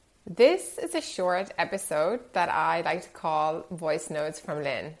This is a short episode that I like to call Voice Notes from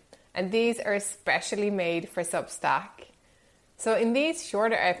Lynn, and these are especially made for Substack. So in these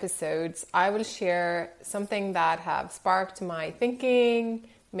shorter episodes, I will share something that have sparked my thinking.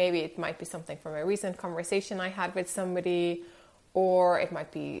 Maybe it might be something from a recent conversation I had with somebody, or it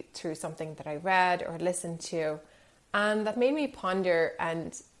might be through something that I read or listened to, and that made me ponder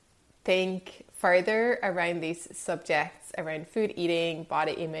and think further around these subjects, around food eating,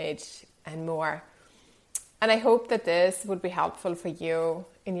 body image, and more. And I hope that this would be helpful for you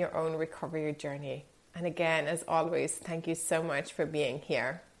in your own recovery journey. And again, as always, thank you so much for being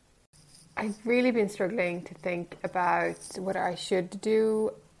here. I've really been struggling to think about whether I should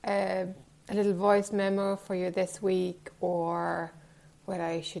do a little voice memo for you this week or whether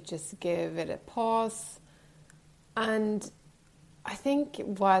I should just give it a pause. And I think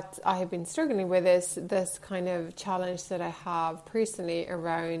what I have been struggling with is this kind of challenge that I have personally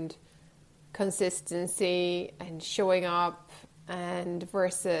around consistency and showing up and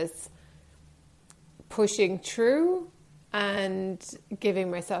versus pushing through and giving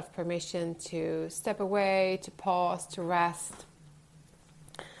myself permission to step away, to pause, to rest.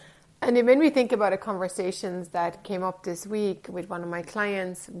 And it made me think about a conversations that came up this week with one of my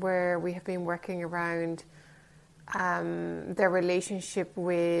clients where we have been working around their relationship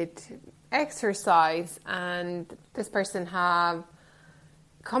with exercise, and this person have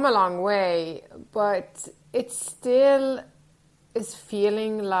come a long way, but it still is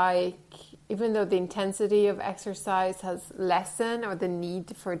feeling like even though the intensity of exercise has lessened, or the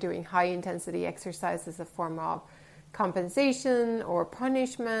need for doing high intensity exercise as a form of compensation or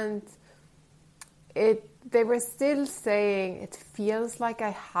punishment, they were still saying it feels like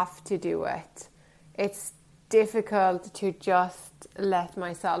I have to do it. It's difficult to just let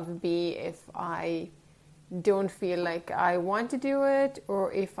myself be if I don't feel like I want to do it,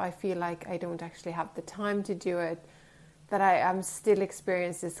 or if I feel like I don't actually have the time to do it, that I am still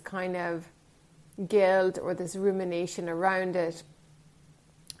experiencing this kind of guilt or this rumination around it.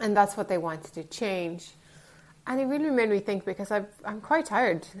 And that's what they wanted to change. And it really made me think, because I'm quite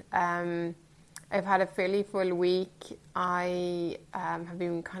tired. I've had a fairly full week. I have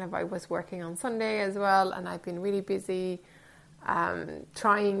been I was working on Sunday as well, and I've been really busy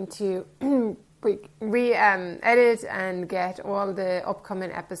trying to edit and get all the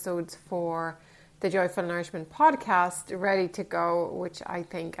upcoming episodes for the Joyful Nourishment podcast ready to go, which I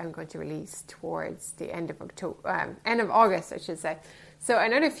think I'm going to release towards the end of August, I should say. So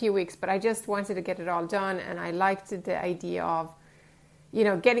another few weeks, but I just wanted to get it all done, and I liked the idea of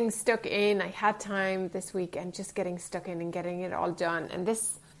getting stuck in. I had time this week and just getting stuck in and getting it all done. And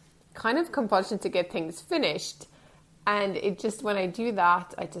this kind of compulsion to get things finished. And it just, when I do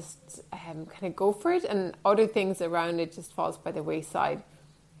that, I just kind of go for it, and other things around it just falls by the wayside.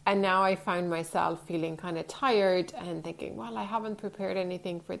 And now I found myself feeling kind of tired and thinking, well, I haven't prepared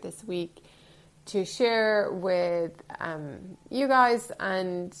anything for this week to share with you guys.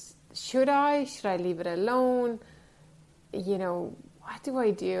 And should I leave it alone? What do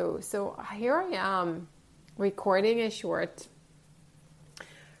I do? So here I am recording a short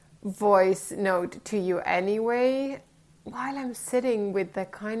voice note to you anyway, while I'm sitting with the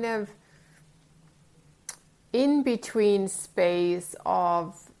kind of in-between space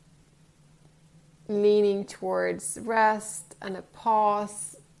of leaning towards rest and a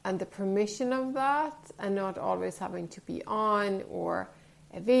pause and the permission of that, and not always having to be on or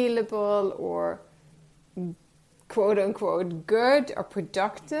available or quote unquote good or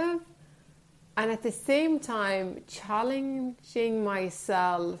productive, and at the same time challenging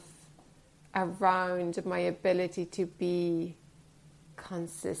myself around my ability to be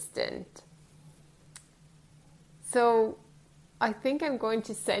consistent. So I think I'm going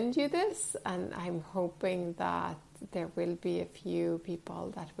to send you this, and I'm hoping that there will be a few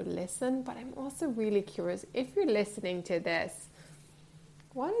people that will listen. But I'm also really curious, if you're listening to this,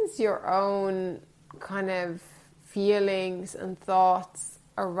 what is your own kind of feelings and thoughts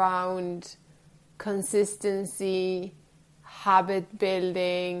around consistency, habit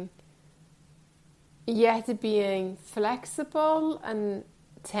building, yet being flexible and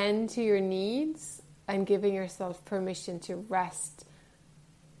tend to your needs, and giving yourself permission to rest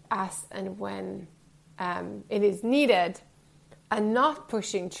as and when it is needed, and not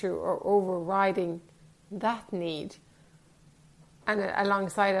pushing through or overriding that need. And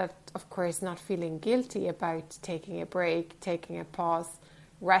alongside that, of course, not feeling guilty about taking a break, taking a pause,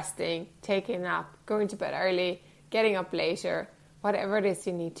 resting, taking a nap, going to bed early, getting up later, whatever it is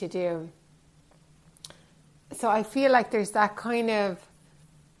you need to do. So I feel like there's that kind of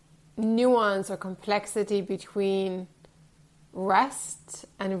nuance or complexity between rest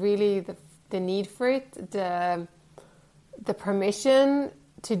and really the need for it, the permission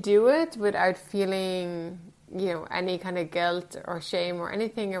to do it without feeling, any kind of guilt or shame or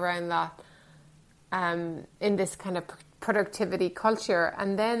anything around that, in this kind of productivity culture.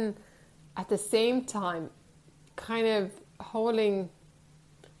 And then at the same time, kind of holding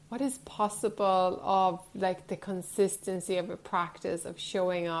what is possible of like the consistency of a practice of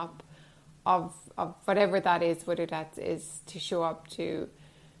showing up, of whatever that is, whether that is to show up to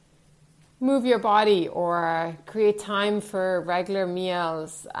move your body or create time for regular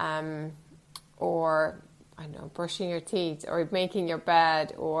meals, or I don't know, brushing your teeth or making your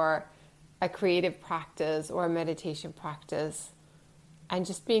bed, or a creative practice or a meditation practice, and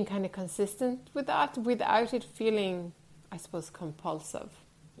just being kind of consistent with that without it feeling, I suppose, compulsive.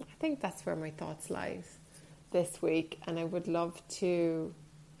 I think that's where my thoughts lies this week, and I would love to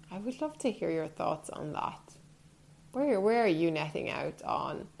hear your thoughts on that. Where are you netting out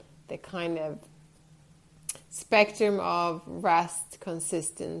on the kind of spectrum of rest,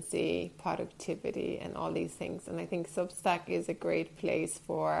 consistency, productivity, and all these things? And I think Substack is a great place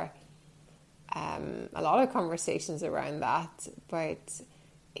for a lot of conversations around that. But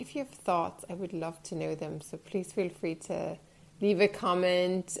if you have thoughts, I would love to know them. So please feel free to leave a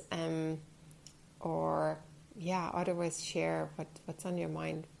comment, or otherwise share what's on your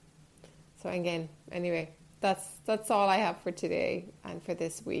mind. So again, anyway, that's all I have for today and for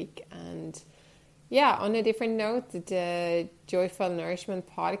this week. And on a different note, the Joyful Nourishment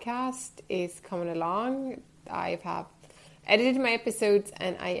podcast is coming along. I have edited my episodes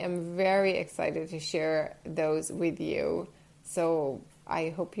and I am very excited to share those with you. So I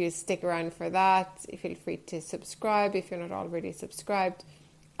hope you stick around for that. Feel free to subscribe if you're not already subscribed.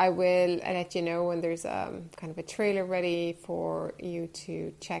 I'll let you know when there's kind of a trailer ready for you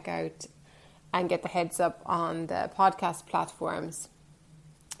to check out and get the heads up on the podcast platforms.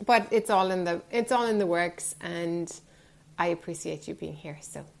 But it's all in the works, and I appreciate you being here.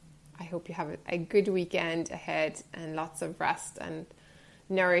 So I hope you have a good weekend ahead and lots of rest and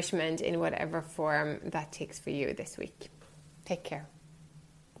nourishment in whatever form that takes for you this week. Take care.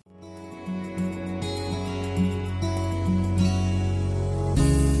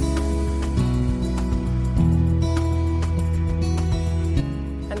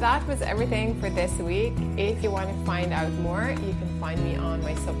 That was everything for this week. If you want to find out more, you can find me on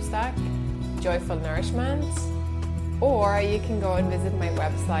my Substack, Joyful Nourishment, or you can go and visit my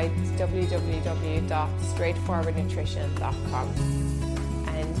website, www.straightforwardnutrition.com.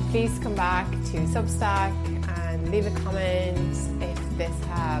 And please come back to Substack and leave a comment if this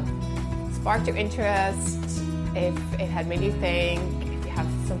have sparked your interest, if it had made you think, if you have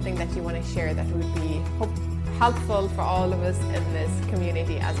something that you want to share that would be helpful for all of us in this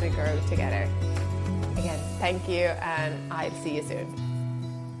community as we grow together. Again, thank you, and I'll see you soon.